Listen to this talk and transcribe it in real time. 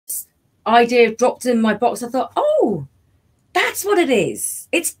idea dropped in my box, I thought, oh, that's what it is.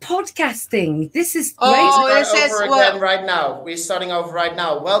 It's podcasting. This is great. Oh, Start it says, over well, again right now. We're starting over right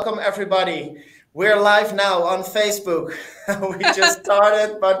now. Welcome everybody. We're live now on Facebook. We just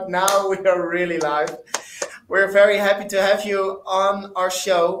started, but now we are really live. We're very happy to have you on our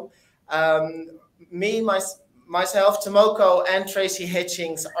show. Um, myself, Tomoko, and Tracy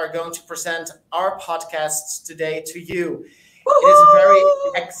Hitchings are going to present our podcasts today to you. It is a very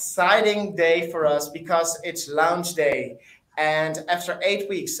woohoo! exciting day for us because it's launch day. And after 8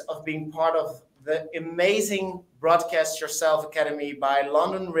 weeks of being part of the amazing Broadcast Yourself Academy by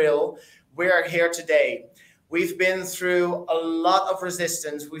London Real, we're here today. We've been through a lot of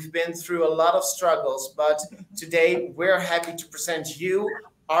resistance, we've been through a lot of struggles, but today we're happy to present you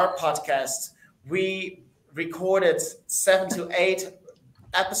our podcast. We recorded 7 to 8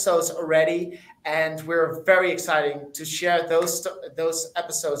 episodes already, and we're very excited to share those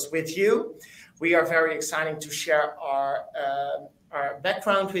episodes with you. We are very excited to share our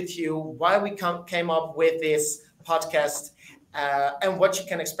background with you, why we came up with this podcast, and what you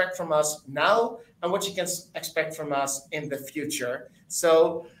can expect from us now and what you can expect from us in the future.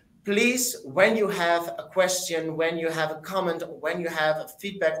 So please, when you have a question, when you have a comment, or when you have a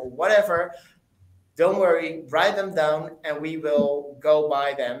feedback or whatever, don't worry, write them down and we will go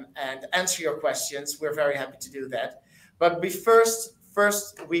by them and answer your questions. We're very happy to do that. But first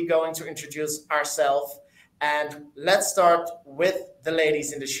we're going to introduce ourselves, and let's start with the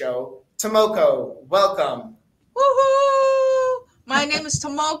ladies in the show. Tomoko, welcome. Woohoo! My name is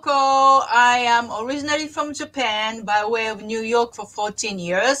Tomoko. I am originally from Japan by way of New York for 14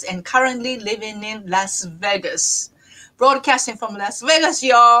 years and currently living in Las Vegas. Broadcasting from Las Vegas,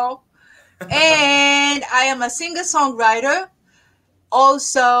 y'all. And I am a singer-songwriter,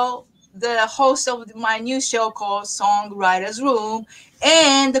 also the host of my new show called Songwriters Room,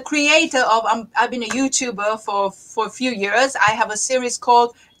 and the creator of, I've been a YouTuber for a few years. I have a series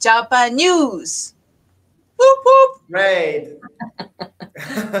called Japan News. Whoop, whoop. Great.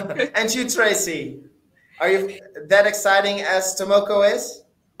 And you, Tracy, are you that exciting as Tomoko is?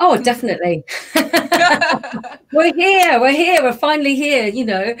 Oh, definitely. We're finally here,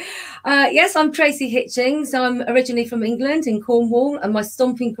 Yes, I'm Tracy Hitchings. I'm originally from England in Cornwall, and my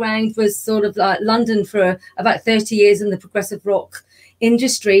stomping ground was sort of like London for about 30 years in the progressive rock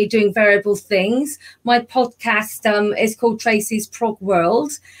industry, doing variable things. My podcast is called Tracy's Prog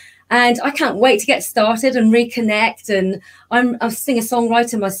World. And I can't wait to get started and reconnect. And I'm a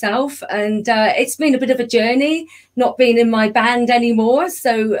singer-songwriter myself. And it's been a bit of a journey, not being in my band anymore.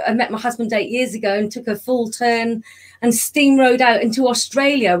 So I met my husband 8 years ago and took a full turn and steamrolled out into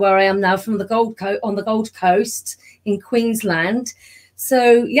Australia, where I am now from the on the Gold Coast in Queensland.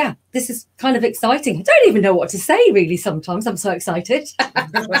 So, yeah, this is kind of exciting. I don't even know what to say, really, sometimes. I'm so excited. I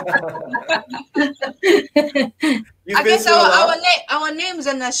guess our names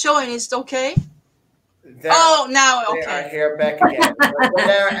are not showing. It's okay. Now okay. They are here back again.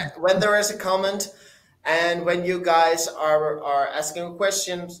 when there is a comment, and when you guys are asking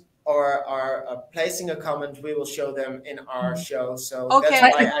questions or are placing a comment, we will show them in our show. So okay.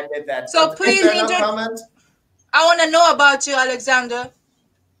 That's why I did that. So please, no comment. I want to know about you, Alexander.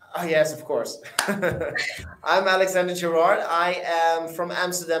 Oh, yes, of course. I'm Alexander Gerard. I am from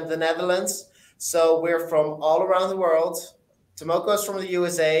Amsterdam, the Netherlands. So we're from all around the world. Tomoko is from the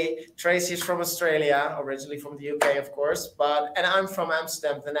USA. Tracy is from Australia, originally from the UK, of course. And I'm from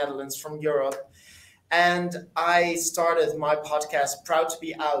Amsterdam, the Netherlands, from Europe. And I started my podcast, Proud to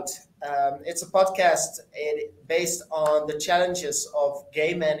Be Out. It's a podcast based on the challenges of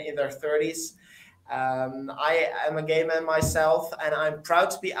gay men in their 30s. I am a gay man myself, and I'm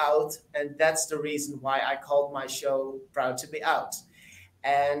proud to be out, and that's the reason why I called my show Proud to Be Out.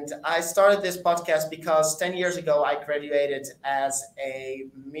 And I started this podcast because 10 years ago I graduated as a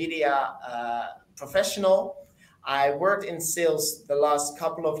media professional. I worked in sales the last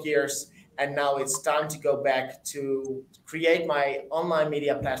couple of years, and now it's time to go back to create my online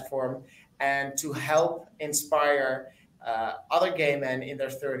media platform and to help inspire other gay men in their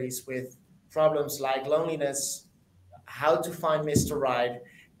 30s with problems like loneliness, how to find Mr. Right,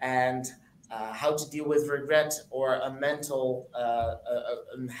 and how to deal with regret or a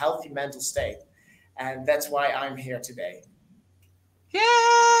healthy mental state. And that's why I'm here today. Yay!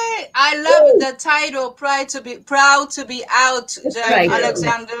 I love the title, Proud to Be Out,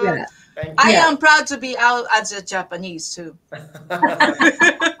 Alexander. Yeah. I am proud to be out as a Japanese too.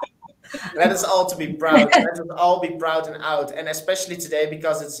 Let us all to be proud. Let us all be proud and out, and especially today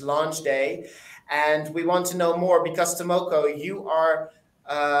because it's launch day, and we want to know more. Because Tomoko, you are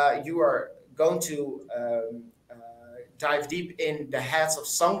going to dive deep in the heads of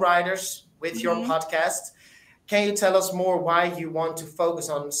songwriters with your podcast. Can you tell us more why you want to focus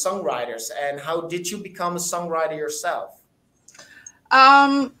on songwriters, and how did you become a songwriter yourself?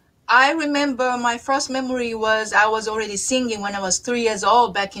 I remember my first memory was I was already singing when I was 3 years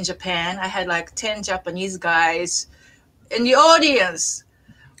old back in Japan. I had like 10 Japanese guys in the audience.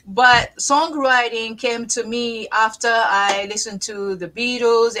 But songwriting came to me after I listened to the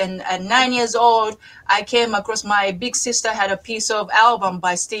Beatles, and at 9 years old, I came across my big sister had a piece of album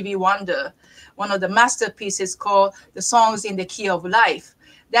by Stevie Wonder, one of the masterpieces called The Songs in the Key of Life.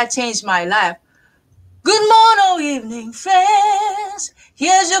 That changed my life. Good morning, or evening, friends.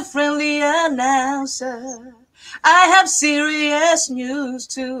 Here's your friendly announcer. I have serious news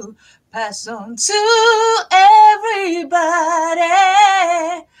to pass on to everybody.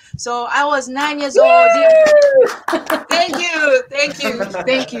 So I was 9 years old. Thank you.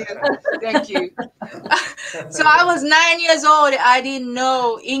 So I was 9 years old. I didn't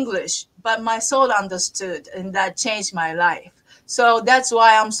know English, but my soul understood, and that changed my life. So that's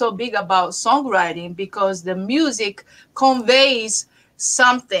why I'm so big about songwriting, because the music conveys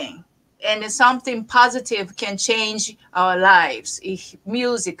something, and something positive can change our lives.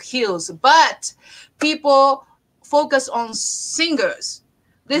 Music heals, but people focus on singers.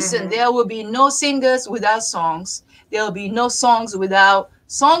 Listen, there will be no singers without songs. There will be no songs without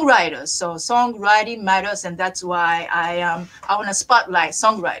songwriters. So songwriting matters, and that's why I want to spotlight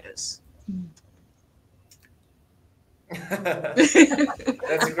songwriters.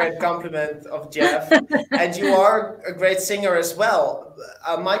 That's a great compliment of Jeff. And you are a great singer as well.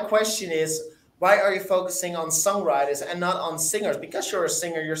 My question is, why are you focusing on songwriters and not on singers? Because you're a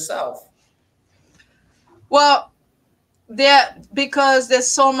singer yourself. Well, because there's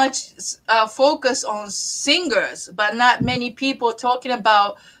so much focus on singers, but not many people talking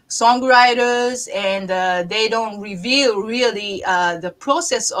about songwriters, and they don't reveal really the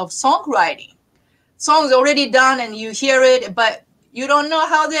process of songwriting. Songs already done and you hear it, but you don't know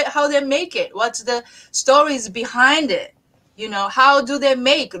how they make it. What's the stories behind it? You know, how do they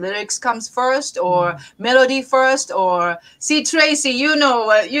make lyrics comes first, or melody first, or see, Tracy, you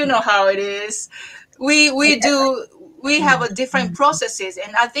know how it is. We have a different processes,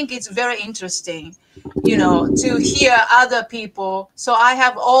 and I think it's very interesting, you know, to hear other people. So I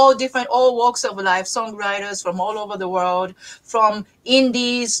have all walks of life, songwriters from all over the world, from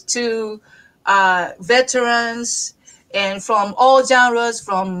indies to veterans, and from all genres,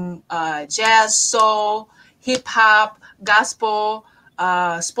 from jazz, soul, hip hop, gospel,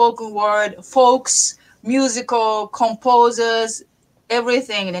 spoken word, folks, musical composers,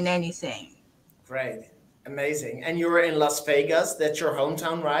 everything and anything. Great, amazing. And you were in Las Vegas. That's your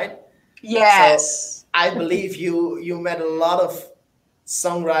hometown, right? Yes. So I believe you met a lot of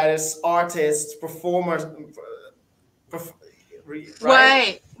songwriters, artists, performers.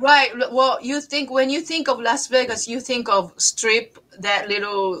 Right. Well, when you think of Las Vegas, you think of Strip, that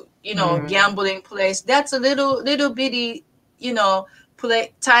little, gambling place. That's a little bitty,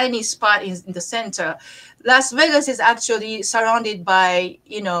 tiny spot in the center. Las Vegas is actually surrounded by,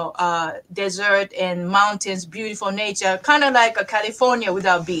 desert and mountains, beautiful nature, kind of like a California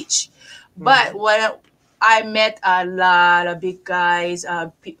without beach. But when I met a lot of big guys,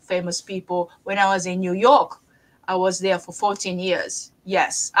 famous people, when I was in New York. I was there for 14 years.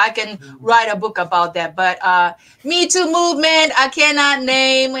 Yes, I can write a book about that. But Me Too movement, I cannot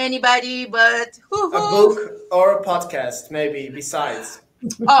name anybody, but a book or a podcast, maybe, besides.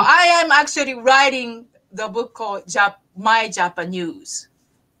 I am actually writing the book called My Japanese,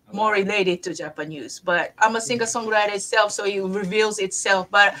 more related to Japanese. But I'm a singer-songwriter itself, so it reveals itself.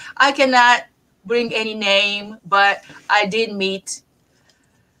 But I cannot bring any name, but I did meet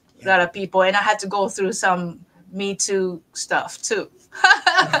a lot of people, and I had to go through some Me Too stuff too.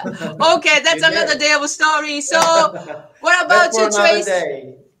 Okay, that's another day of a story. So what about you,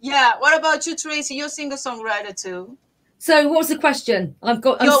 Tracy? Yeah, what about you, Tracy? You're a singer-songwriter too. So what was the question?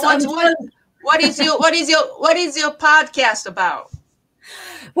 What is your podcast about?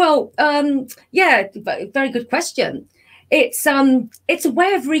 Well, yeah, very good question. It's a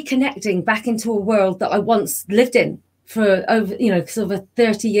way of reconnecting back into a world that I once lived in for over, sort of a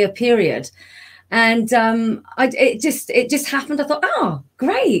 30-year period. And it just happened. I thought,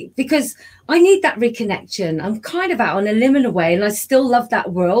 great, because I need that reconnection. I'm kind of out on a limb in a way, and I still love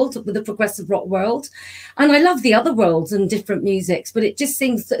that world, with the progressive rock world. And I love the other worlds and different musics, but it just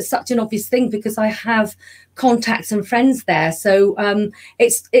seems such an obvious thing because I have contacts and friends there. So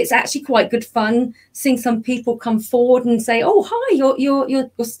it's actually quite good fun seeing some people come forward and say, "Oh, hi, you're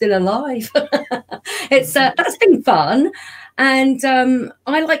still alive." That's been fun. And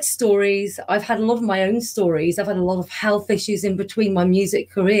I like stories. I've had a lot of my own stories. I've had a lot of health issues in between my music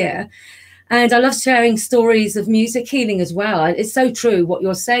career. And I love sharing stories of music healing as well. It's so true what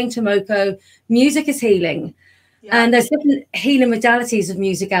you're saying, Tomoko. Music is healing. Yeah. And there's different healing modalities of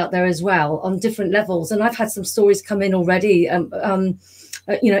music out there as well on different levels. And I've had some stories come in already,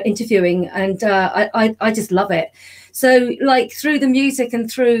 interviewing, and I just love it. So like through the music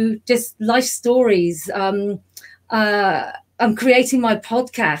and through just life stories, I'm creating my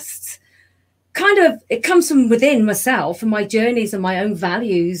podcast. Kind of, it comes from within myself and my journeys and my own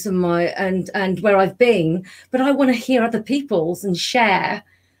values and and where I've been. But I want to hear other people's and share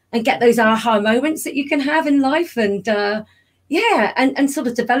and get those aha moments that you can have in life, and and sort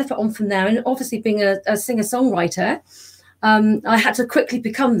of develop it on from there. And obviously, being a singer-songwriter, I had to quickly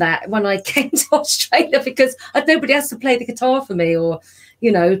become that when I came to Australia, because I had nobody else to play the guitar for me or,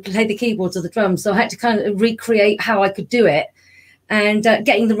 play the keyboards or the drums. So I had to kind of recreate how I could do it. And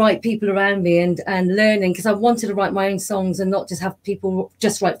getting the right people around me and learning, because I wanted to write my own songs and not just have people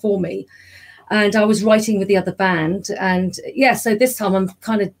just write for me. And I was writing with the other band. And so this time I'm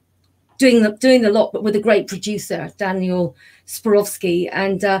kind of doing the lot, but with a great producer, Daniel Sporowski.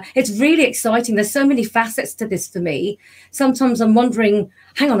 And it's really exciting. There's so many facets to this for me. Sometimes I'm wondering,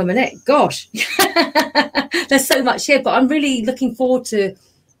 hang on a minute, gosh, there's so much here. But I'm really looking forward to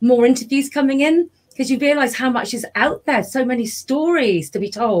more interviews coming in, because you realize how much is out there, so many stories to be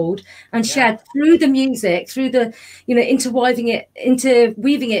told and shared through the music, through the, interweaving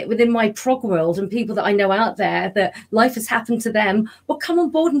it within my prog world and people that I know out there that life has happened to them. Well, come on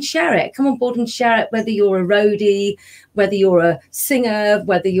board and share it. Come on board and share it, whether you're a roadie, whether you're a singer,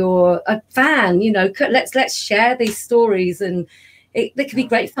 whether you're a fan, let's share these stories. And they could be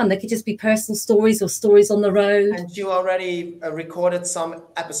great fun. They could just be personal stories or stories on the road. And you already recorded some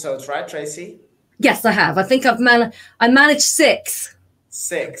episodes, right, Tracy? Yes, I have. I think I managed 6.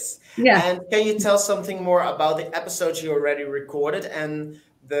 6. Yeah. And can you tell something more about the episodes you already recorded and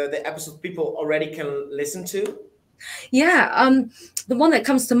the episodes people already can listen to? Yeah. The one that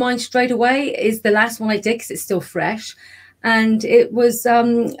comes to mind straight away is the last one I did, because it's still fresh. And it was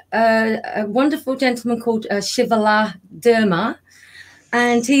a wonderful gentleman called Shivala Derma.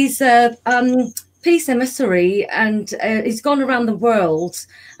 And he's peace emissary, and he's gone around the world.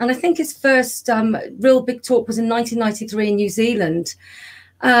 And I think his first real big talk was in 1993 in New Zealand.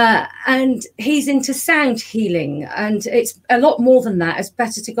 And he's into sound healing, and it's a lot more than that. It's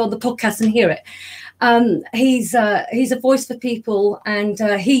better to go on the podcast and hear it. He's a voice for people, and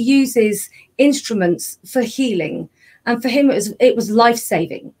he uses instruments for healing. And for him, it was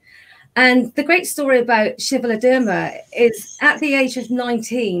life-saving. And the great story about Shivala Derma is, at the age of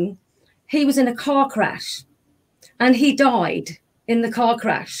 19, he was in a car crash and he died in the car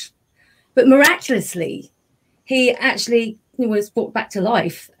crash. But miraculously, he actually was brought back to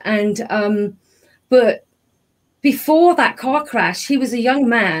life. And but before that car crash, he was a young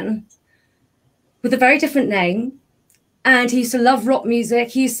man with a very different name. And he used to love rock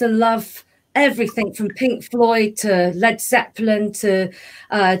music. He used to love everything from Pink Floyd to Led Zeppelin to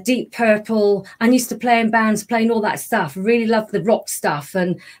Deep Purple, and used to play in bands, playing all that stuff. Really loved the rock stuff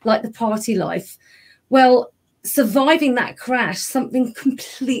and like the party life. Well, surviving that crash, something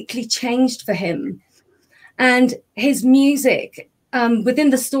completely changed for him. And his music, within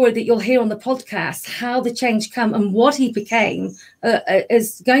the story that you'll hear on the podcast, how the change came and what he became,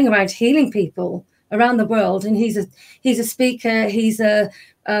 is going around healing people around the world. And he's a speaker. He's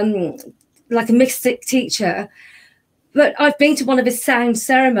like a mystic teacher. But I've been to one of his sound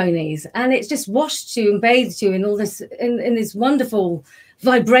ceremonies, and it's just washed you and bathed you in all this, in this wonderful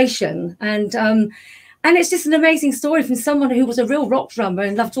vibration. And it's just an amazing story from someone who was a real rock drummer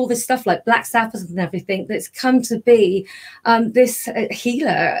and loved all this stuff like Black Sabbath and everything, that's come to be this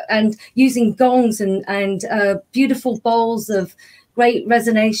healer, and using gongs and beautiful bowls of great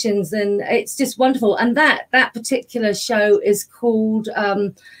resonations. And it's just wonderful. And that particular show is called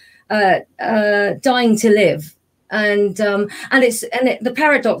Dying to Live. And the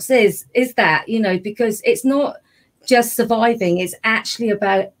paradox is that, because it's not just surviving, it's actually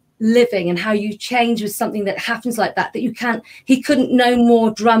about living, and how you change with something that happens like that he couldn't no more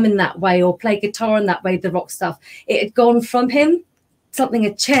drum in that way or play guitar in that way, the rock stuff. It had gone from him, something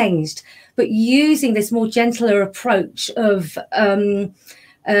had changed. But using this more gentler approach of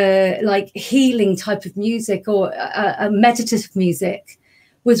like healing type of music, or a meditative music,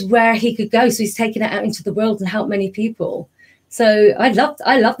 was where he could go. So he's taken it out into the world and helped many people. So I loved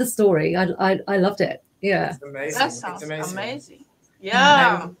the story. I loved it. Yeah. It's amazing. That sounds amazing. amazing.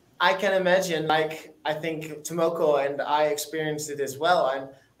 Yeah. And I can imagine, like, I think Tomoko and I experienced it as well, and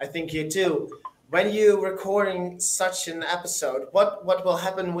I think you too. when you recording such an episode, what will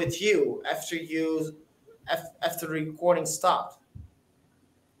happen with you after the recording stopped?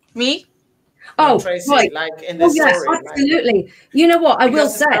 Me? No, Oh, Tracy, right. like in Oh, this yeah, story, like, absolutely. You know what? I will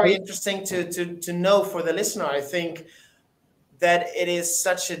because it's say, very interesting to know for the listener. I think that it is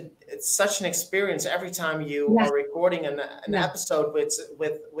such an experience every time you yeah, are recording an yeah, episode with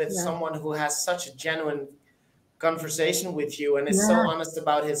yeah, someone who has such a genuine conversation with you and is so yeah, honest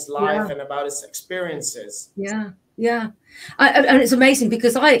about his yeah, life and about his experiences. yeah, yeah. And it's amazing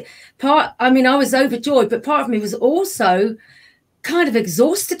because I mean, I was overjoyed, but part of me was also kind of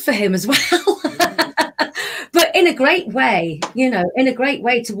exhausted for him as well. But in a great way, in a great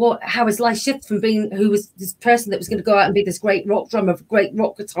way to how his life shifted from being who was this person that was going to go out and be this great rock drummer, great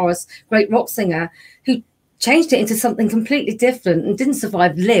rock guitarist, great rock singer, who changed it into something completely different and didn't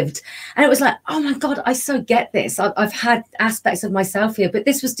survive, lived. And it was like, oh my God, I so get this. I've had aspects of myself here, but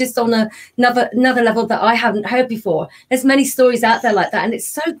this was just on another level that I hadn't heard before. There's many stories out there like that, and it's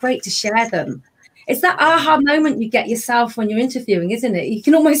so great to share them. It's that aha moment you get yourself when you're interviewing, isn't it? You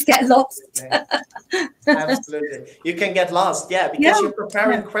can almost get lost. Absolutely. You can get lost, yeah, because Yeah. you're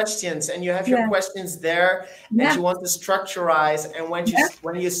preparing questions and you have your Yeah. questions there Yeah. and you want to structurize. And when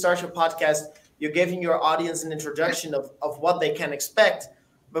you start your podcast, you're giving your audience an introduction of what they can expect.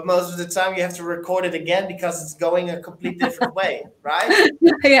 But most of the time you have to record it again because it's going a completely different way, right?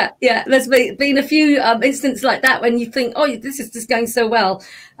 Yeah. There's been a few instances like that when you think, oh, this is just going so well.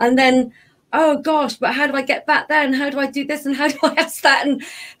 And then, oh gosh, but how do I get back there? And how do I do this? And how do I ask that? And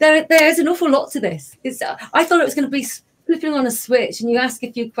there's an awful lot to this. I thought it was going to be flipping on a switch and you ask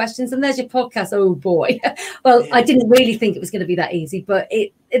a few questions and there's your podcast. Oh boy. Well, I didn't really think it was going to be that easy, but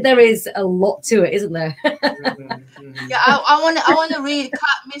there is a lot to it, isn't there? Yeah, I want to read.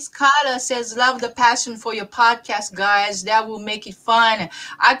 Miss Carla says, "Love the passion for your podcast, guys. That will make it fun."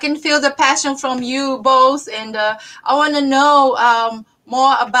 I can feel the passion from you both, and I want to know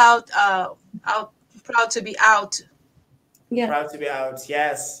more about Proud to Be Out. Yeah. Proud to Be Out,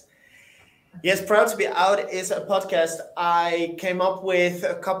 yes. Yes, Proud to Be Out is a podcast I came up with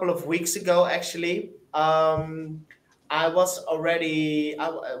a couple of weeks ago, actually. I was already,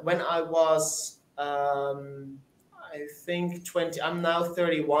 when I was, I think 20, I'm now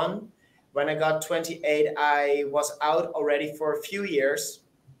 31. When I got 28, I was out already for a few years.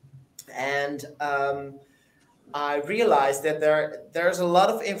 And I realized that there's a lot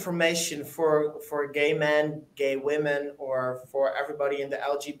of information for gay men, gay women, or for everybody in the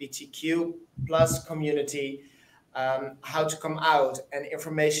LGBTQ plus community, how to come out, and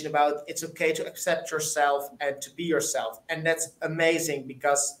information about it's okay to accept yourself and to be yourself. And that's amazing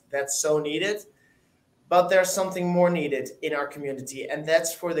because that's so needed. But there's something more needed in our community, and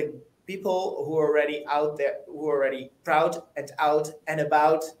that's for the people who are already out there, who are already proud and out and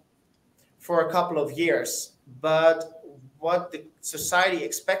about for a couple of years. But what the society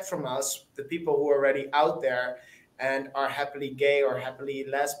expects from us, the people who are already out there and are happily gay or happily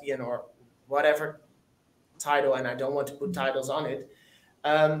lesbian or whatever title, and I don't want to put titles on it,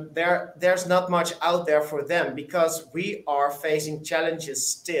 there's not much out there for them because we are facing challenges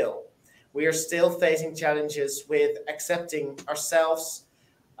still. We are still facing challenges with accepting ourselves,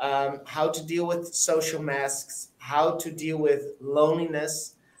 how to deal with social masks, how to deal with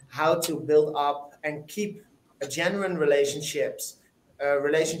loneliness, how to build up and keep a genuine relationship,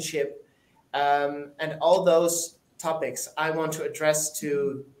 and all those topics I want to address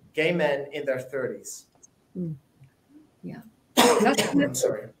to gay men in their 30s. Yeah. I'm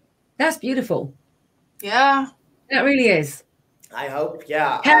sorry. That's beautiful. Yeah. That really is. I hope,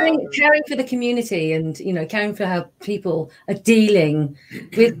 yeah. Caring for the community and, caring for how people are dealing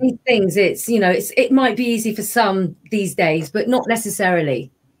with these things. It might be easy for some these days, but not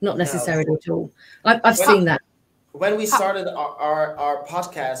necessarily at all. I've seen that. When we started our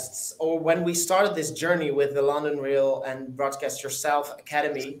podcasts, or when we started this journey with the London Real and Broadcast Yourself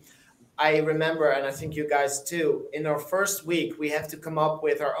Academy, I remember, and I think you guys too, in our first week, we have to come up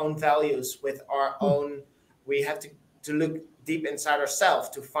with our own values, with our own, we have to look deep inside ourselves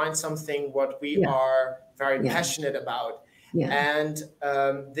to find something what we are very passionate about. Yeah. And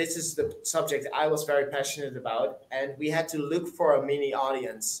this is the subject I was very passionate about. And we had to look for a mini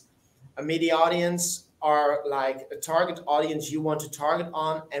audience. A mini audience are like a target audience you want to target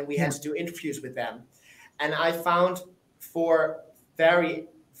on. And we had to do interviews with them. And I found 4 very,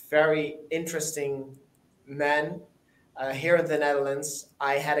 very interesting men here in the Netherlands.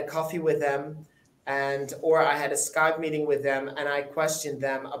 I had a coffee with them. Or I had a Skype meeting with them and I questioned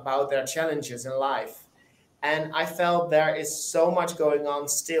them about their challenges in life. And I felt there is so much going on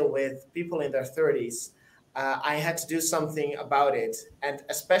still with people in their 30s. I had to do something about it. And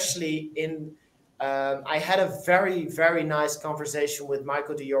especially in I had a very, very nice conversation with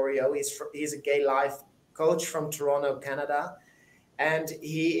Michael DiOrio. He's a gay life coach from Toronto, Canada, and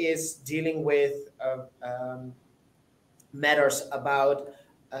he is dealing with matters about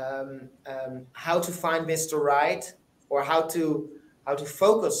how to find Mr. Right, or how to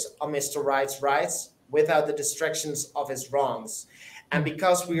focus on Mr. Right's rights without the distractions of his wrongs. And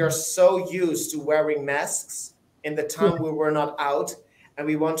because we are so used to wearing masks in the time we were not out, and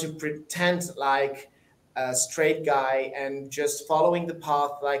we want to pretend like a straight guy and just following the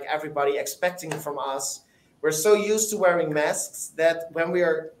path like everybody expecting from us, we're so used to wearing masks that when we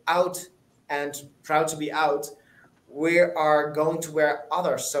are out and proud to be out, we are going to wear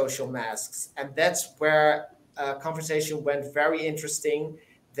other social masks. And that's where a conversation went very interesting,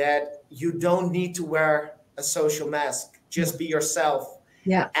 that you don't need to wear a social mask, just be yourself.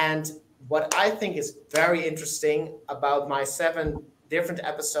 Yeah. And what I think is very interesting about my 7 different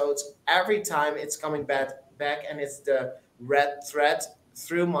episodes, every time it's coming back, and it's the red thread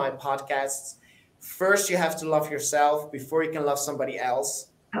through my podcasts. First, you have to love yourself before you can love somebody else.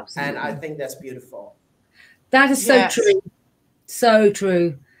 Absolutely. And I think that's beautiful. That is so true. So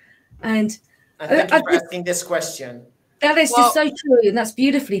true. And thank you for asking this question. That is just so true. And that's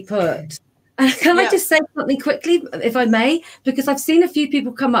beautifully put. Can I just say something quickly, if I may? Because I've seen a few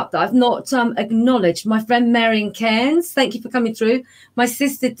people come up that I've not acknowledged. My friend Marion Cairns, thank you for coming through. My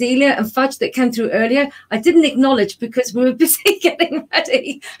sister Delia and Fudge that came through earlier, I didn't acknowledge because we were busy getting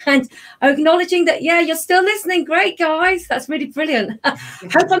ready. And acknowledging that, yeah, you're still listening. Great, guys. That's really brilliant.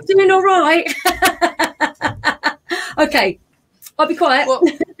 Hope I'm doing all right. Okay, I'll be quiet. Well,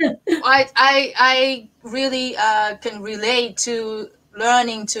 I really can relate to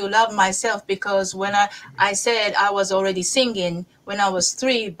learning to love myself, because when I said I was already singing when I was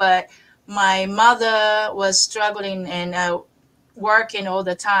 3, but my mother was struggling and working all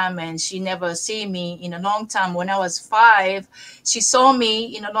the time, and she never see me in a long time. When I was 5, she saw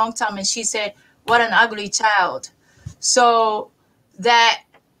me in a long time, and she said, "What an ugly child." So that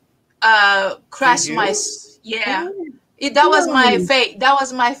crashed my that was my fate. That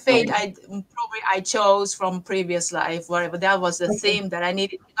was my fate. I chose from previous life, whatever. That was the theme that I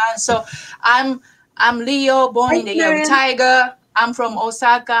needed to learn. So I'm Leo, born in the year of Tiger. I'm from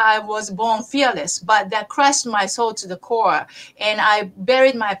Osaka. I was born fearless, but that crushed my soul to the core. And I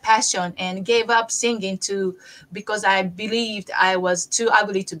buried my passion and gave up singing because I believed I was too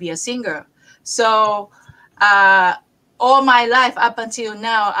ugly to be a singer. So all my life up until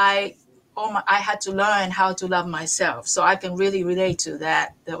now, I had to learn how to love myself. So I can really relate to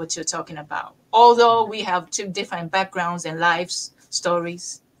that what you're talking about. Although we have 2 different backgrounds and lives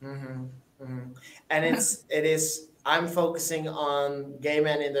stories. Mm-hmm, mm-hmm. And it is. I'm focusing on gay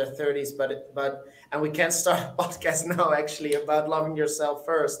men in their 30s, and we can start a podcast now actually about loving yourself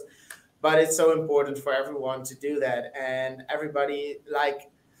first. But it's so important for everyone to do that, and everybody,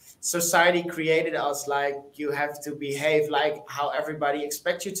 like, society created us like you have to behave like how everybody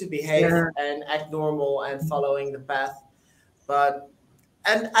expects you to behave and act normal and following the path.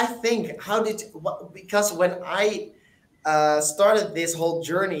 And I think because when I started this whole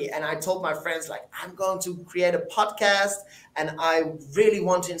journey and I told my friends, like, I'm going to create a podcast and I really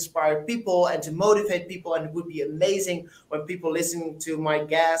want to inspire people and to motivate people, and it would be amazing when people listening to my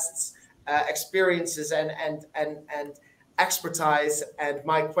guests' experiences and expertise and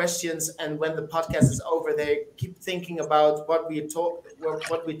my questions, and when the podcast is over, they keep thinking about what we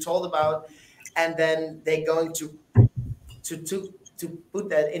told about, and then they're going to put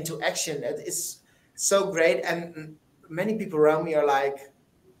that into action. It is so great, and many people around me are like,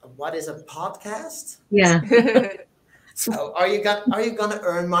 "What is a podcast? Yeah." So are you gonna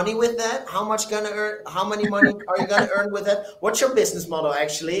earn money with that? How many money are you gonna earn with that? What's your business model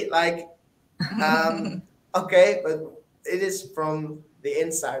actually? Like, okay, but it is from the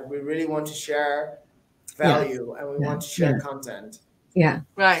inside. We really want to share value and we want to share content. Yeah.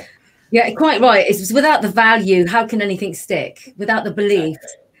 Right. Yeah, quite right. It's without the value, how can anything stick? Without the belief,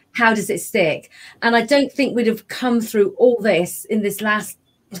 how does it stick? And I don't think we'd have come through all this in this last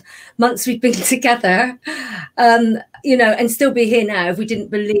months we've been together, and still be here now if we didn't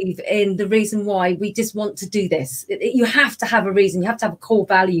believe in the reason why we just want to do this. You have to have a reason. You have to have a core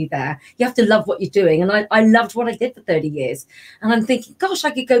value there. You have to love what you're doing. And I loved what I did for 30 years. And I'm thinking, gosh,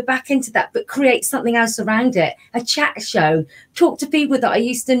 I could go back into that, but create something else around it. A chat show, talk to people that I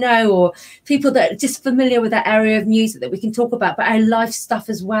used to know, or people that are just familiar with that area of music that we can talk about, but our life stuff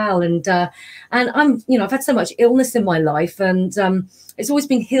as well. And I'm, I've had so much illness in my life, and it's always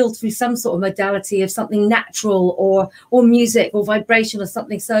been healed through some sort of modality of something natural or or music or vibration or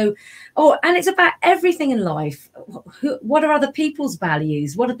something. So, and it's about everything in life. What are other people's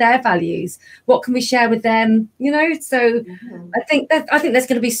values? What are their values? What can we share with them? So I think there's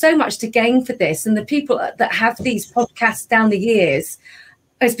going to be so much to gain for this, and the people that have these podcasts down the years,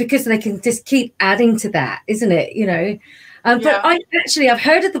 it's because they can just keep adding to that, isn't it? But I've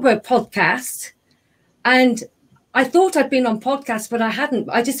heard of the word podcast, and I thought I'd been on podcasts, but I hadn't.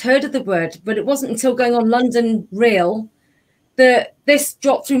 I just heard of the word, but it wasn't until going on London Real that this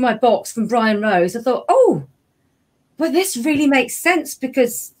dropped through my box from Brian Rose. I thought, oh, well, this really makes sense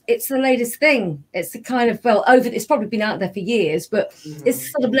because it's the latest thing. It's the kind of, it's probably been out there for years, but it's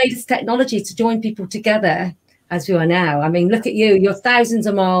sort of latest technology to join people together as we are now. I mean, look at you. You're thousands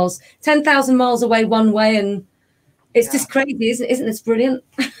of miles, 10,000 miles away one way, and it's just crazy, isn't this brilliant?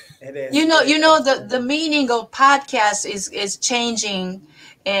 It is. The meaning of podcast is changing.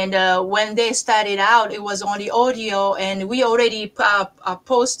 And when they started out, it was only audio, and we already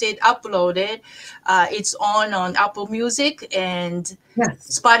uploaded. It's on Apple Music and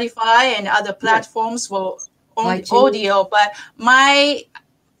Spotify and other platforms for audio. But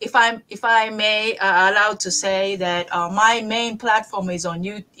if I may allowed to say that my main platform is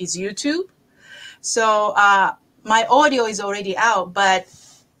YouTube. So my audio is already out, but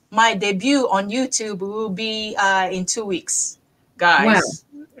my debut on YouTube will be in 2 weeks, guys.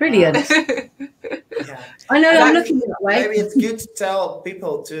 Wow, brilliant. I know, I'm looking that way. Maybe it's good to tell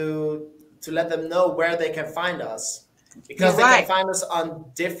people to let them know where they can find us, because they can find us on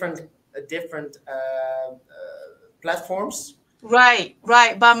different platforms. Right.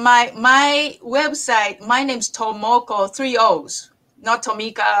 But my website, my name's Tomoko, 3 O's. Not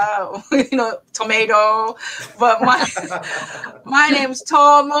Tomika, tomato, but my name's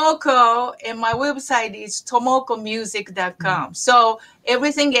Tomoko, and my website is tomokomusic.com. So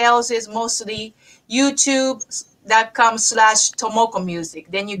everything else is mostly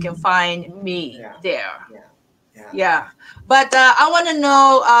youtube.com/tomokomusic. Then you can find me there. Yeah. But I want to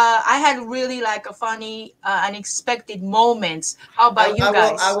know, I had really like a funny, unexpected moments. How about you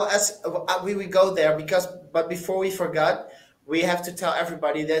guys? I will ask, we will go there but before we forgot, we have to tell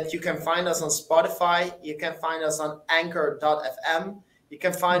everybody that you can find us on Spotify. You can find us on anchor.fm. You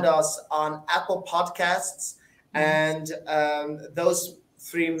can find us on Apple Podcasts. And those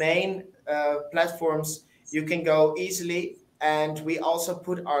 3 main platforms, you can go easily. And we also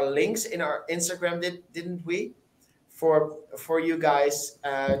put our links in our Instagram, didn't we? For you guys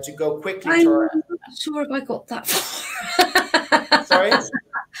to go quickly. I'm not sure if I got that far. Sorry?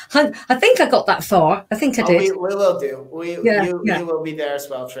 I think I got that far. I think I did. We will do. You will be there as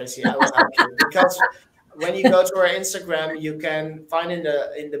well, Tracy. I will help you, because when you go to our Instagram, you can find in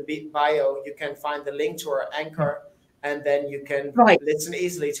the bio, you can find the link to our Anchor, and then you can listen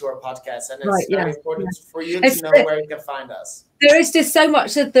easily to our podcast. And it's very important for you to know where you can find us. There is just so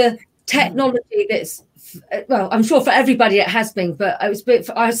much of the technology that's, I'm sure for everybody it has been, but I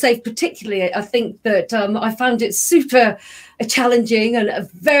would say particularly, I think that I found it super challenging and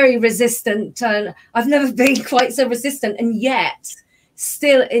very resistant. And I've never been quite so resistant, and yet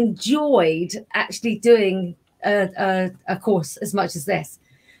still enjoyed actually doing a course as much as this.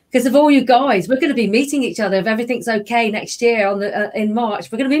 Because of all you guys, we're going to be meeting each other if everything's okay next year in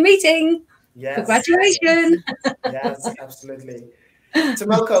March. We're going to be meeting for graduation. Yes, absolutely.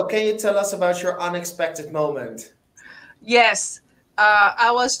 Tomoko, can you tell us about your unexpected moment? Yes. I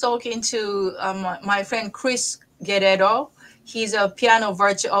was talking to my friend Chris Guerrero. He's a piano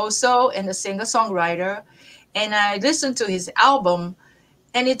virtuoso and a singer-songwriter. And I listened to his album,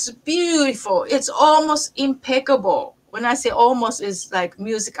 and it's beautiful. It's almost impeccable. When I say almost, it's like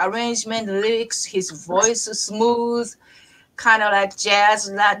music arrangement, lyrics, his voice is smooth, kind of like jazz,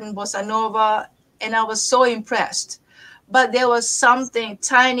 Latin, bossa nova. And I was so impressed. But there was something,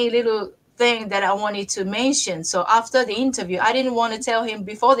 tiny little thing that I wanted to mention. So after the interview, I didn't want to tell him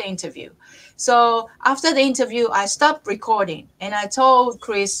before the interview. So after the interview, I stopped recording, and I told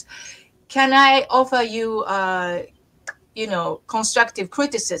Chris, can I offer you, constructive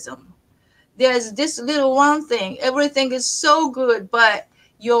criticism? There's this little one thing. Everything is so good, but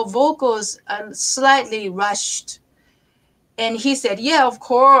your vocals are slightly rushed. And he said, yeah, of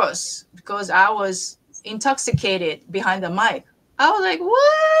course, because I was intoxicated behind the mic. I was like,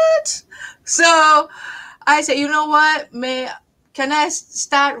 what? So I said, you know what, can I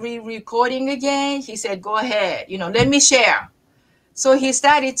start re-recording again? He said, go ahead, let me share. So he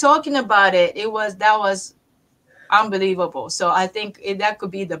started talking about it. That was unbelievable. So I think that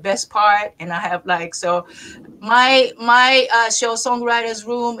could be the best part. And I have my show Songwriters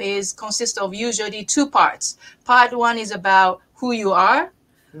Room consists of usually 2 parts. Part 1 is about who you are.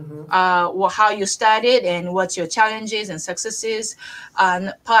 how you started and what's your challenges and successes.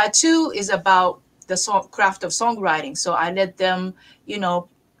 And part two is about the craft of songwriting. So I let them,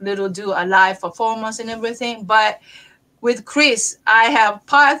 little do a live performance and everything. But with Chris, I have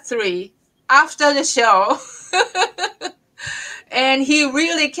part three after the show. And he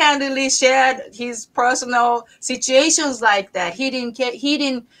really candidly shared his personal situations like that. He didn't care. He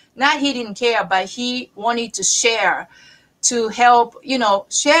didn't care, but he wanted to share, to help,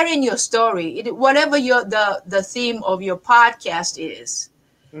 sharing your story, whatever the theme of your podcast is.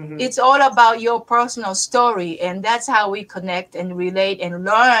 It's all about your personal story, and that's how we connect and relate and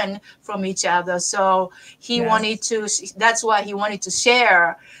learn from each other. So that's why he wanted to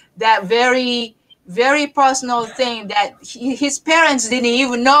share that very, very personal thing that his parents didn't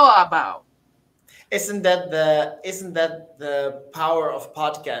even know about. Isn't that the power of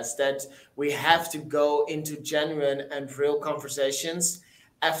podcasts, that we have to go into genuine and real conversations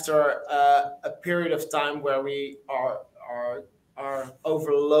after a period of time where we are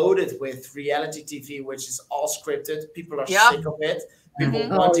overloaded with reality TV, which is all scripted. People are sick of it. People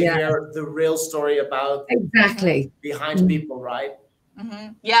want to hear the real story about behind people, right?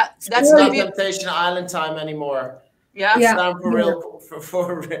 Yeah, it's not Temptation Island time anymore. Yeah, it's time for real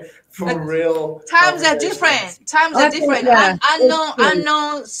for real. Times are different. I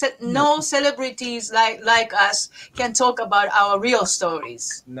know no celebrities like us can talk about our real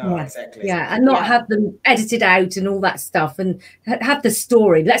stories. No, exactly. Yeah, and not have them edited out and all that stuff, and have the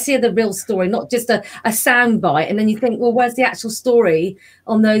story. Let's hear the real story, not just a sound bite. And then you think, well, where's the actual story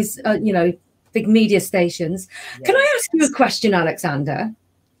on those, big media stations? Yes. Can I ask you a question, Alexander?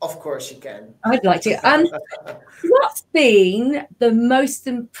 Of course you can. I'd like to. What's been the most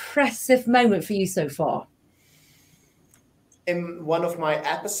impressive moment for you so far? In one of my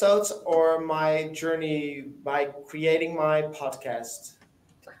episodes or my journey by creating my podcast?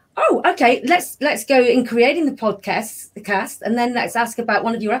 Oh, okay. Let's go in creating the podcast, and then let's ask about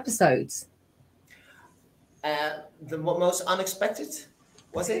one of your episodes. The most unexpected,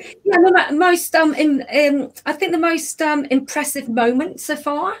 was it? Yeah, the most I think the most impressive moment so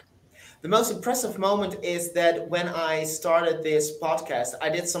far. The most impressive moment is that when I started this podcast, I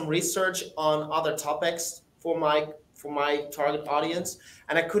did some research on other topics for my target audience,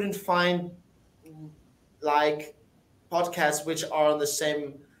 and I couldn't find like podcasts which are on the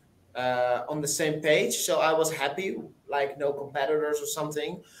same page. So I was happy, like no competitors or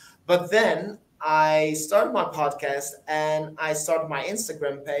something. But then I started my podcast and I started my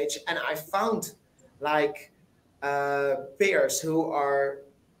Instagram page, and I found like peers who are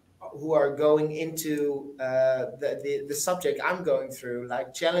going into the subject I'm going through,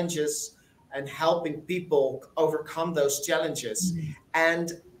 like challenges and helping people overcome those challenges.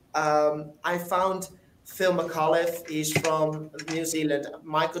 And I found Phil McAuliffe, he's from New Zealand,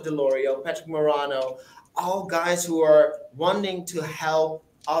 Michael Delorio, Patrick Morano, all guys who are wanting to help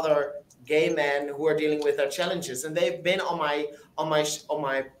other gay men who are dealing with their challenges. And they've been on my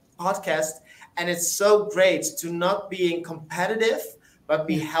podcast, and it's so great to not being competitive, but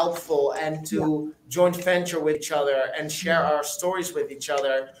be helpful and to joint venture with each other and share our stories with each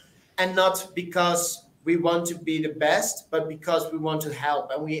other. And not because we want to be the best, but because we want to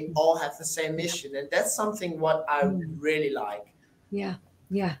help, and we all have the same mission. And that's something what I really like. Yeah,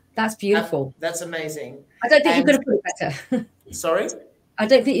 that's beautiful. That's amazing. I don't think you could have put it better. Sorry? I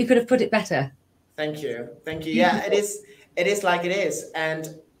don't think you could have put it better. Thank you. Yeah, it is like it is.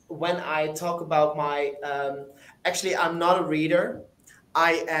 And when I talk about my, actually, I'm not a reader.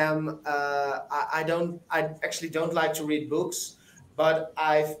 I actually don't like to read books, but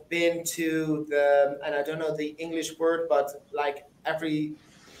I've been to and I don't know the English word, but like every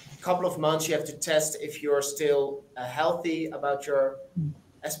couple of months you have to test if you're still healthy about your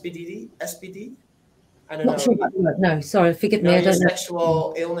SPD. I don't know. Sure about the word. No, sorry, forgive me. I don't know.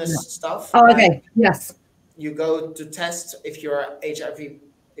 Sexual illness stuff. Oh, okay. Yes. You go to test if you're HIV,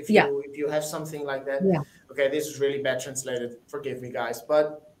 if you have something like that. Yeah. Okay, this is really bad translated. Forgive me, guys.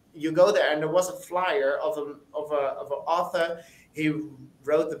 But you go there, and there was a flyer of an author. He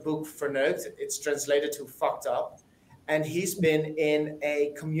wrote the book Verneukt. It's translated to fucked up, and he's been in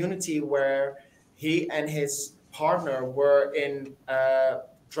a community where he and his partner were in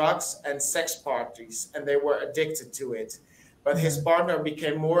drugs and sex parties, and they were addicted to it. But his partner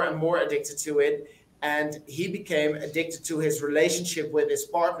became more and more addicted to it, and he became addicted to his relationship with his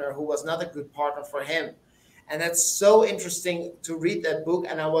partner, who was not a good partner for him. And that's so interesting to read that book.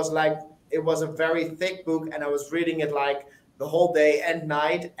 And I was like, it was a very thick book, and I was reading it like the whole day and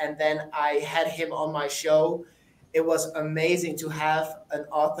night. And then I had him on my show, it was amazing to have an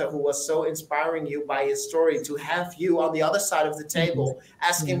author who was so inspiring you by his story, to have you on the other side of the table,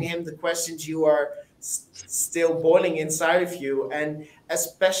 asking him the questions you are still boiling inside of you. And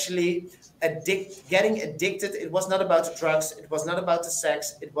especially getting addicted. It was not about the drugs. It was not about the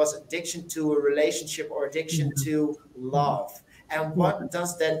sex. It was addiction to a relationship or addiction to love. And what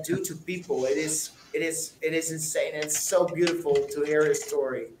does that do to people? It is insane. And it's so beautiful to hear his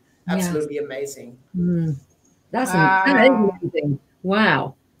story. Absolutely amazing. That's amazing.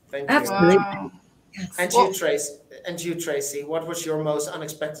 Wow. Thank you. Absolutely. Wow. And you, Tracy, what was your most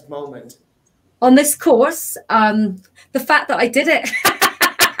unexpected moment? On this course, the fact that I did it.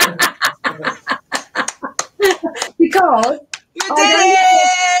 Because you did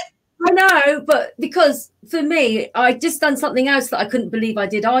it! I know, but because for me, I just done something else that I couldn't believe I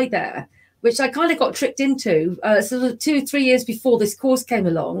did either, which I kind of got tricked into. So 2-3 years before this course came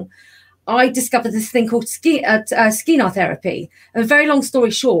along, I discovered this thing called skinar therapy. A very long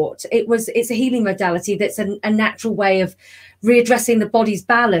story short, it's a healing modality that's a natural way of readdressing the body's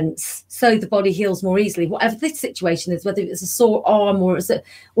balance so the body heals more easily, whatever this situation is, whether it's a sore arm or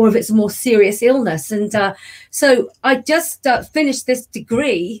if it's a more serious illness. And so I just finished this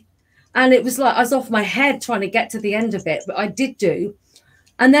degree, and it was like I was off my head trying to get to the end of it, but I did do.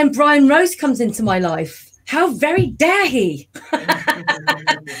 And then Brian Rose comes into my life. How very dare he?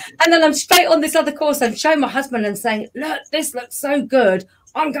 And then I'm straight on this other course. I'm showing my husband and saying, look, this looks so good.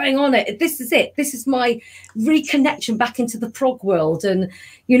 I'm going on it. This is it. This is my reconnection back into the prog world. And,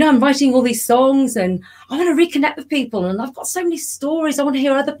 you know, I'm writing all these songs and I want to reconnect with people. And I've got so many stories. I want to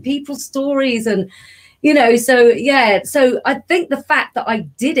hear other people's stories. And, you know, so, yeah. So I think the fact that I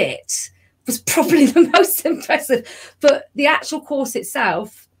did it was probably the most impressive. But the actual course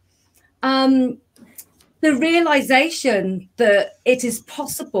itself, the realization that it is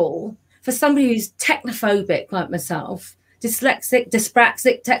possible for somebody who's technophobic like myself, dyslexic,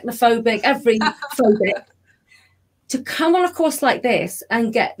 dyspraxic, technophobic, every phobic, to come on a course like this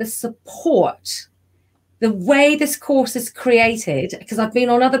and get the support, the way this course is created, because I've been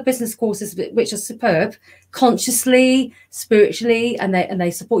on other business courses which are superb, consciously, spiritually, and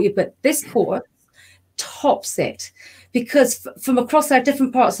they support you, but this course tops it. Because from across our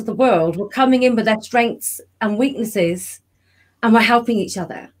different parts of the world, we're coming in with their strengths and weaknesses, and we're helping each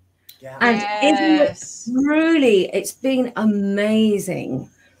other. Yeah. And it's been amazing.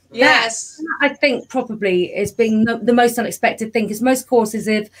 Yes. That, I think probably is being the most unexpected thing, because most courses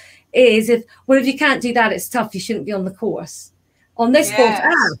if you can't do that, it's tough. You shouldn't be on the course. On this course,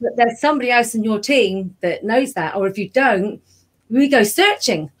 but there's somebody else in your team that knows that, or if you don't, we go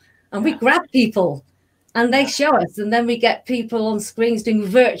searching and we grab people. And they show us, and then we get people on screens doing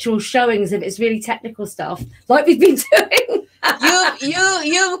virtual showings if it's really technical stuff, like we've been doing.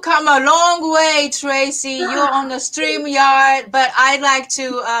 You've come a long way, Tracy. You're on the StreamYard, but I'd like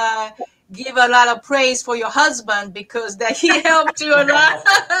to give a lot of praise for your husband, because that he helped you a lot.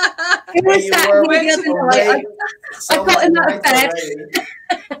 It was I got him out of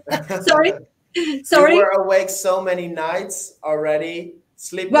bed. Sorry. You were awake so many nights already.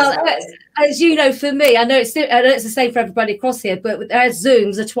 Well, as you know, for me, I know it's the same for everybody across here, but our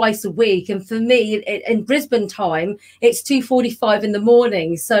Zooms are twice a week, and for me, in Brisbane time, it's 2:45 in the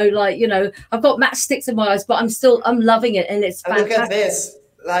morning. So, like, you know, I've got matchsticks in my eyes, but I'm loving it, and it's fantastic. Look at this,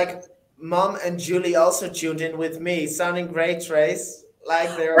 like Mom and Julie also tuned in with me, sounding great, Trace.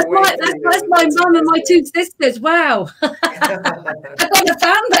 Like they're awake. That's my mum and my two sisters. Wow, I've got a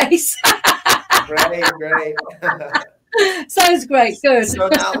fan base. Great. Sounds great. Good. So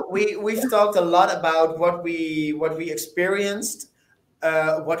now we've talked a lot about what we experienced,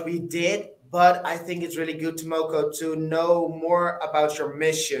 what we did, but I think it's really good, Tomoko, to know more about your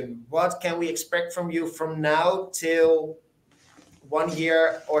mission. What can we expect from you from now till 1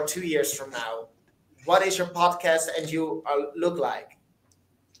 year or 2 years from now? What is your podcast and you look like?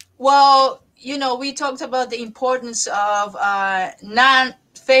 Well, you know, we talked about the importance of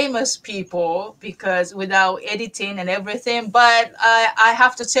non-famous people, because without editing and everything, but I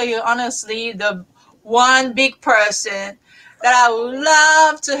have to tell you honestly, the one big person that I would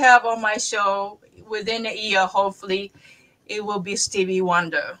love to have on my show within a year, hopefully, it will be Stevie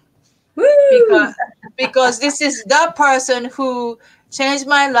Wonder. Woo! Because this is the person who changed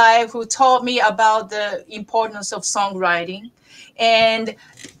my life, who taught me about the importance of songwriting. And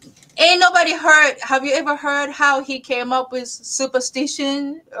ain't nobody heard. Have you ever heard how he came up with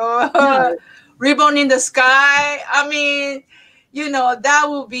Superstition or Ribbon in the Sky? I mean, you know, that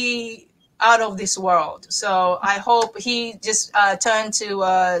will be out of this world. So I hope he just turned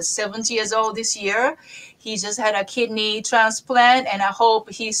to 70 years old this year. He just had a kidney transplant, and I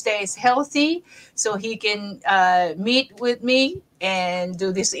hope he stays healthy so he can meet with me and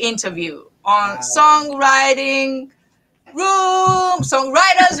do this interview on Songwriters Room.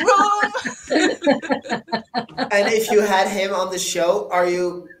 And if you had him on the show, are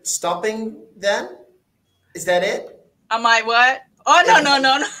you stopping then? Is that it? Am I what? Oh, no.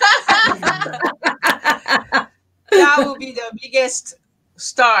 That will be the biggest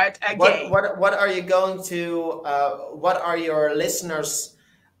start again. What are you going to, what are your listeners,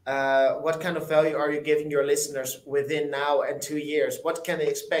 what kind of value are you giving your listeners within now and 2 years? What can they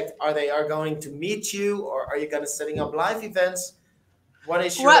expect? Are they going to meet you, or are you going to setting up live events? What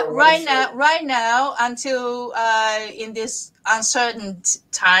is your right now until in these uncertain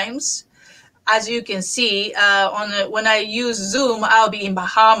times, as you can see when I use Zoom, I'll be in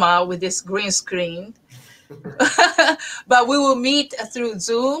Bahama with this green screen. But we will meet through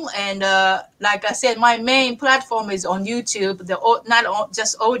Zoom, and like I said, my main platform is on YouTube. Not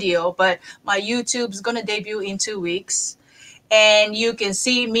just audio, but my YouTube is going to debut in 2 weeks, and you can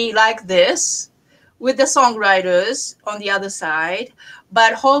see me like this with the songwriters on the other side.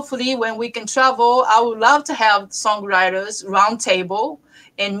 But hopefully when we can travel, I would love to have songwriters roundtable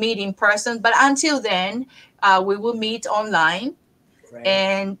and meet in person. But until then, we will meet online. Right.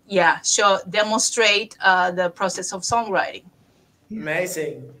 And demonstrate the process of songwriting.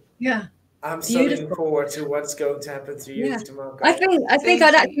 Amazing. Yeah. I'm so looking forward to what's going to happen to you tomorrow. I think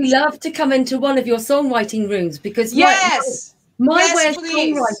I'd actually love to come into one of your songwriting rooms, because my way of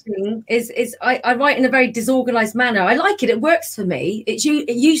songwriting is I write in a very disorganized manner. I like it. It works for me. It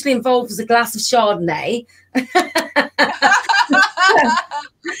usually involves a glass of Chardonnay.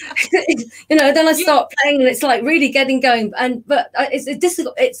 Then I start playing, and it's like really getting going. But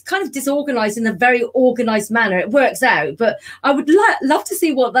it's kind of disorganized in a very organized manner. It works out. But I would love to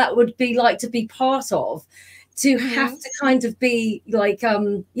see what that would be like to be part of. To have to kind of be like,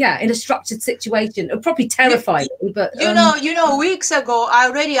 in a structured situation. It would probably terrify me, but weeks ago, I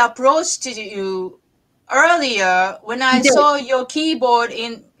already approached you earlier when I saw your keyboard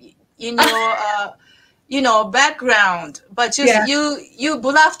in your, background, but you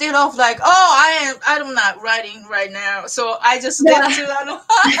bluffed it off like, I'm not writing right now, so I just left you.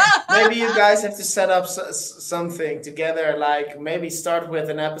 Maybe you guys have to set up something together, like maybe start with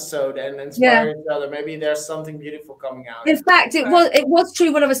an episode and inspire each other. Maybe there's something beautiful coming out. In fact, it was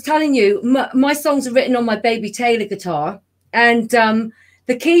true what I was telling you. My songs are written on my baby Taylor guitar, and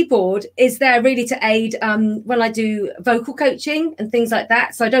the keyboard is there really to aid when I do vocal coaching and things like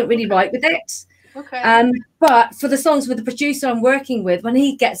that. So I don't really write with it. Okay. But for the songs with the producer I'm working with, when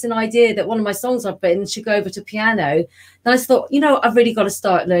he gets an idea that one of my songs I've written should go over to piano, then I thought, I've really got to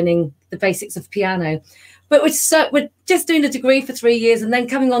start learning the basics of piano. But we're just doing a degree for 3 years, and then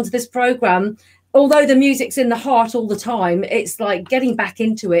coming onto this program. Although the music's in the heart all the time, it's like getting back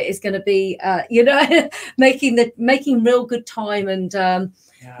into it is going to be, making real good time, and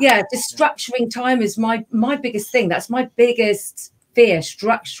just structuring time is my biggest thing. That's my biggest fear,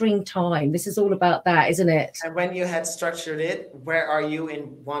 structuring time. This is all about that, isn't it? And when you had structured it, where are you in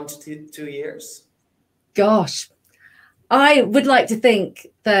 1 to 2 years? Gosh, I would like to think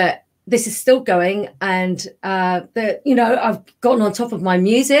that this is still going, and that I've gotten on top of my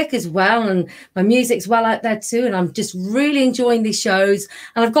music as well, and my music's well out there too, and I'm just really enjoying these shows,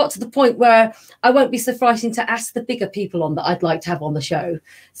 and I've got to the point where I won't be so frightened to ask the bigger people on that I'd like to have on the show.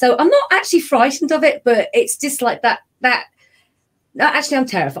 So I'm not actually frightened of it, but it's just like that actually I'm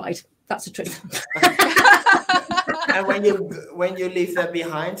terrified. That's the truth. And when you leave that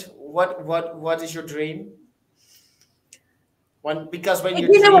behind, what is your dream? Because when the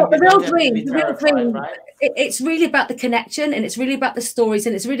real dream, right? It's really about the connection, and it's really about the stories,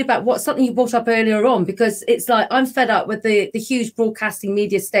 and it's really about something you brought up earlier on, because it's like I'm fed up with the huge broadcasting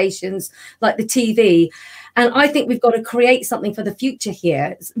media stations like the TV, and I think we've got to create something for the future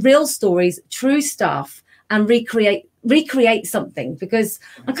here. Real stories, true stuff, and recreate something, because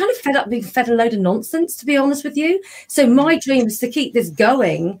I'm kind of fed up being fed a load of nonsense, to be honest with you. So my dream is to keep this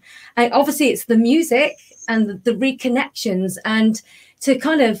going, and obviously it's the music and the reconnections, and to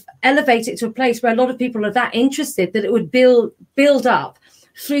kind of elevate it to a place where a lot of people are that interested that it would build up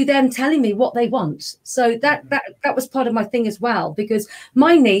through them telling me what they want. So that was part of my thing as well, because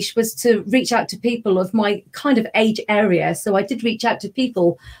my niche was to reach out to people of my kind of age area. So I did reach out to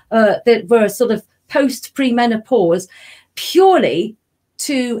people that were sort of pre-menopause, purely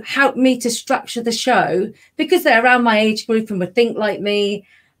to help me to structure the show, because they're around my age group and would think like me,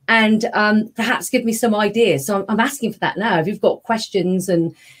 and perhaps give me some ideas. So I'm asking for that now. If you've got questions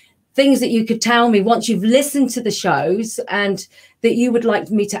and things that you could tell me once you've listened to the shows and that you would like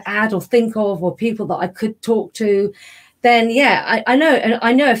me to add or think of, or people that I could talk to, then yeah, I know, and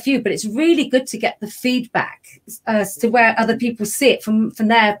I know a few, but it's really good to get the feedback as to where other people see it from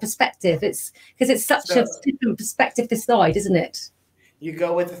their perspective. It's because it's such a different perspective this side, isn't it? You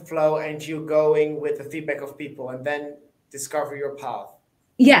go with the flow and you going with the feedback of people and then discover your path.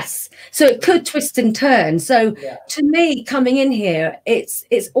 Yes, so it could twist and turn. So to me, coming in here, it's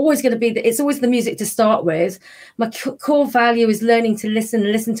always going to be it's always the music to start with. My core value is learning to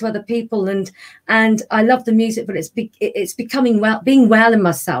listen to other people, and I love the music, but it's becoming being well in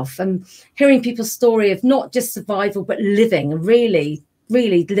myself and hearing people's story of not just survival but living, really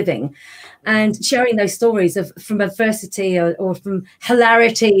living, and sharing those stories from adversity or from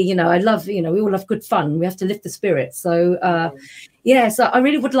hilarity. You know, I love, we all love good fun. We have to lift the spirit. So yeah, so I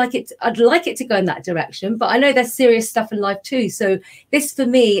really would like it. I'd like it to go in that direction, but I know there's serious stuff in life too. So this for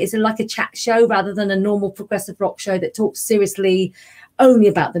me is like a chat show rather than a normal progressive rock show that talks seriously only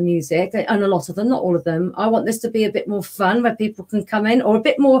about the music, and a lot of them, not all of them. I want this to be a bit more fun where people can come in, or a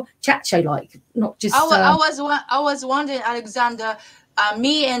bit more chat show like, not just. I was wondering, Alexander.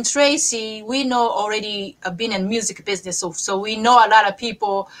 Me and Tracy, we know already been in music business, so we know a lot of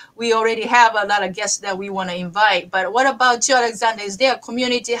people. We already have a lot of guests that we want to invite. But what about you, Alexander? Is there a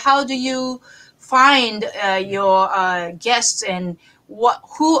community? How do you find your guests, and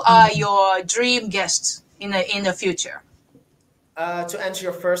who are your dream guests in the future? To answer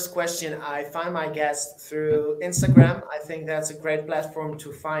your first question, I find my guests through Instagram. I think that's a great platform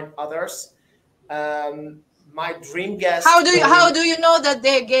to find others. My dream guest. How do you know that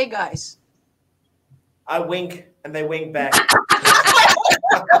they're gay guys? I wink and they wink back. That's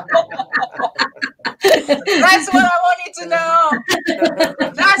what I wanted to know.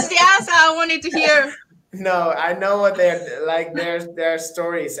 That's the answer I wanted to hear. No, I know what they're like. Their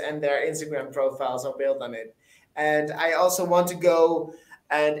stories and their Instagram profiles are built on it. And I also want to go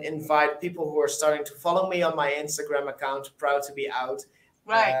and invite people who are starting to follow me on my Instagram account, Proud to Be Out.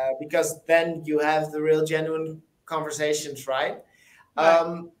 Right. Because then you have the real genuine conversations, right?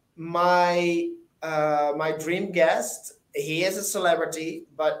 My dream guest, he is a celebrity,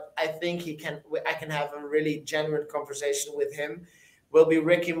 but I think I can have a really genuine conversation with him, will be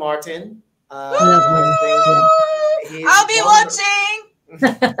Ricky Martin. I'll be watching.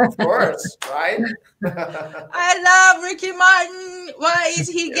 Of course, right? I love Ricky Martin. Why is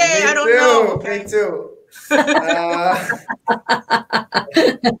he gay? I don't know. Okay. Me too. I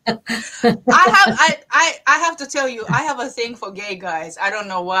have to tell you, I have a thing for gay guys. I don't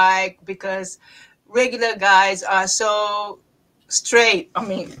know why, because regular guys are so straight. I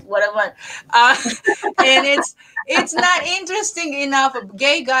mean, whatever. And it's not interesting enough.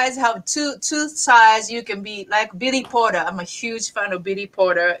 Gay guys have two sides. You can be like Billy Porter. I'm a huge fan of Billy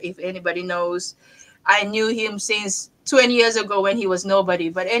Porter. If anybody knows, I knew him since 20 years ago when he was nobody.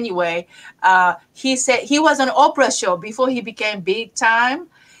 But anyway, he said he was on an opera show before he became big time.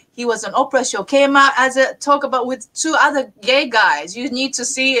 He was on opera show, came out as a talk about with two other gay guys. You need to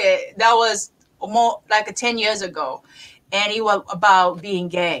see it. That was more like 10 years ago. And it was about being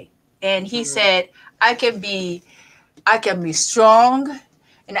gay. And he said, I can be strong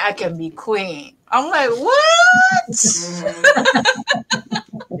and I can be queen. I'm like, what?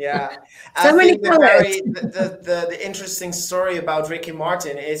 Yeah. So many the interesting story about Ricky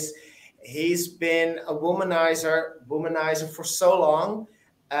Martin is he's been a womanizer for so long.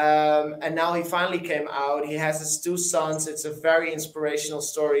 And now he finally came out. He has his 2 sons. It's a very inspirational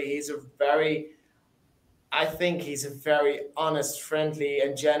story. I think he's a very honest, friendly,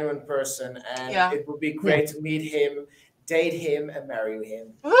 and genuine person. And it would be great to meet him, date him, and marry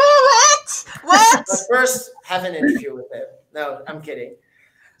him. What? But first, have an interview with him. No, I'm kidding.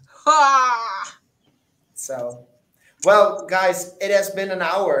 So, well, guys, it has been an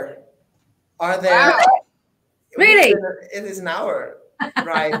hour. Are there? Wow. Really? It is an hour,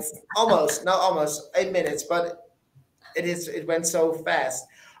 right? Almost 8 minutes, but it went so fast.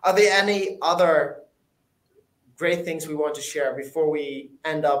 Are there any other great things we want to share before we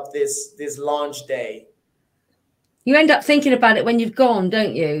end up this launch day? You end up thinking about it when you've gone,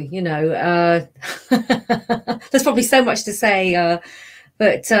 don't you? You know, there's probably so much to say,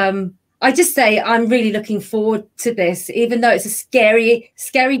 but I just say I'm really looking forward to this, even though it's a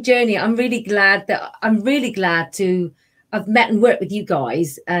scary journey. I'm really glad to have met and worked with you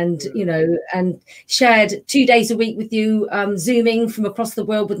guys, and and shared 2 days a week with you, Zooming from across the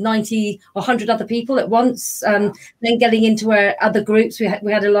world with 90 or 100 other people at once. Then getting into our other groups, we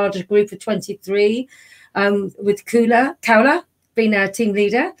had a larger group of 23, with Kaula being our team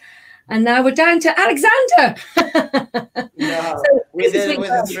leader. And now we're down to Alexander. No, So we this did is it with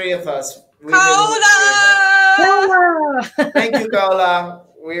the three of us. Cola! Thank you, Kola.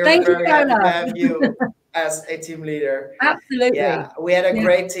 We are Thank you, very happy to Kola. have you as a team leader. Absolutely. Yeah, we had a Yeah.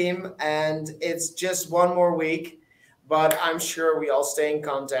 great team, and it's just one more week, but I'm sure we all stay in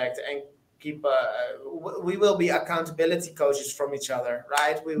contact and keep. We will be accountability coaches from each other,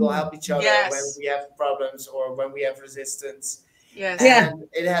 right? We will help each other Yes. when we have problems or when we have resistance. Yes. Yeah. And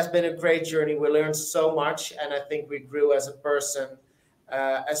it has been a great journey. We learned so much, and I think we grew as a person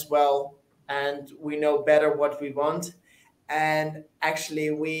as well. And we know better what we want. And actually,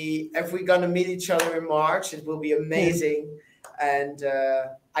 if we're gonna meet each other in March, it will be amazing. And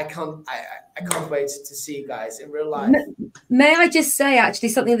I can't wait to see you guys in real life. May I just say actually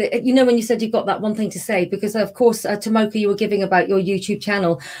something that, you know, when you said you've got that one thing to say, because of course, Tomoko, you were giving about your YouTube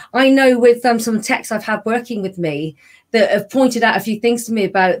channel. I know with some techs I've had working with me that have pointed out a few things to me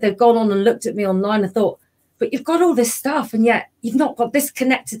about, they've gone on and looked at me online and thought, but you've got all this stuff and yet you've not got this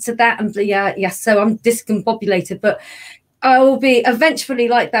connected to that. And so I'm discombobulated, but I will be eventually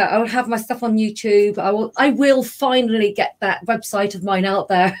like that. I will have my stuff on YouTube. I will finally get that website of mine out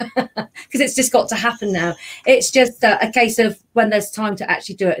there because it's just got to happen now. It's just a case of when there's time to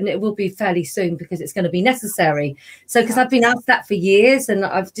actually do it, and it will be fairly soon because it's going to be necessary. So because I've been asked that for years and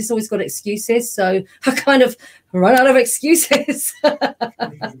I've just always got excuses. So I kind of run out of excuses. You have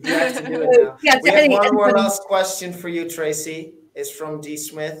to do it now. Yeah, we have one more last question for you, Tracy. It's from D.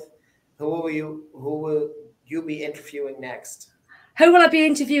 Smith. Who will you be interviewing next? Who will I be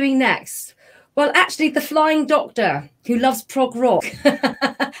interviewing next? Well, actually, the Flying Doctor, who loves prog rock.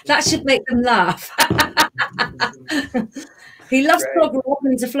 That should make them laugh. He loves prog rock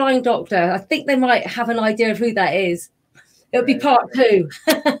and he's a Flying Doctor. I think they might have an idea of who that is. It'll be part 2.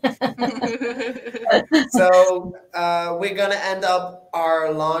 So we're going to end up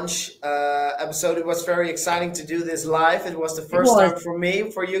our launch episode. It was very exciting to do this live. It was the first time for me,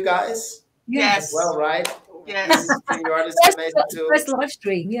 for you guys. Yes. As well, right? Yes. First live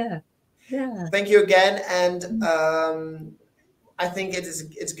stream, yeah. Thank you again, and I think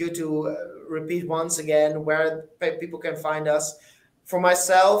it's good to repeat once again where people can find us. For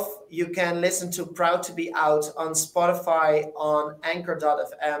myself, you can listen to Proud to Be Out on Spotify, on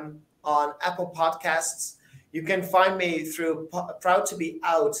Anchor.fm, on Apple Podcasts. You can find me through Proud to Be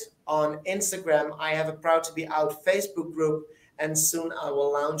Out on Instagram. I have a Proud to Be Out Facebook group, and soon I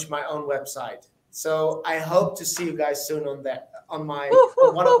will launch my own website. So I hope to see you guys soon on one of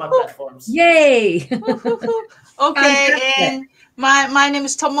my platforms. Yay! Okay, and my name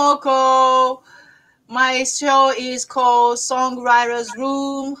is Tomoko. My show is called Songwriters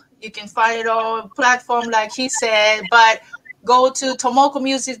Room. You can find it on platform like he said, but go to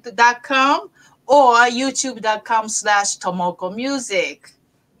tomokomusic.com or youtube.com/tomokomusic.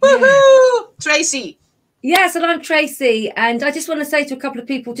 Woohoo! Tracy. Yes, and I'm Tracy, and I just want to say to a couple of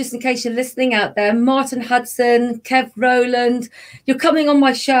people, just in case you're listening out there, Martin Hudson, Kev Rowland, you're coming on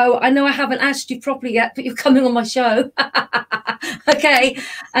my show. I know I haven't asked you properly yet, but you're coming on my show. Okay,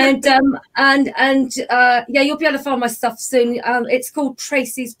 and you'll be able to find my stuff soon. It's called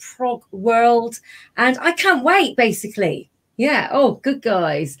Tracy's Prog World, and I can't wait. Basically, yeah. Oh, good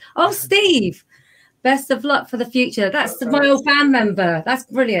guys. Oh, Steve. Best of luck for the future. That's my old band member. That's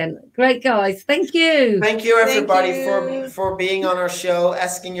brilliant. Great guys. Thank you. Thank you, everybody, for being on our show,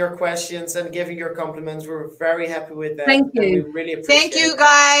 asking your questions and giving your compliments. We're very happy with that. Thank you. We really appreciate it. Thank you,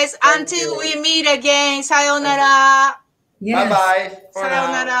 guys. Until we meet again. Sayonara. Yes. Bye-bye.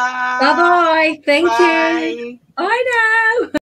 Sayonara. Bye-bye. Thank you. Bye. Bye now.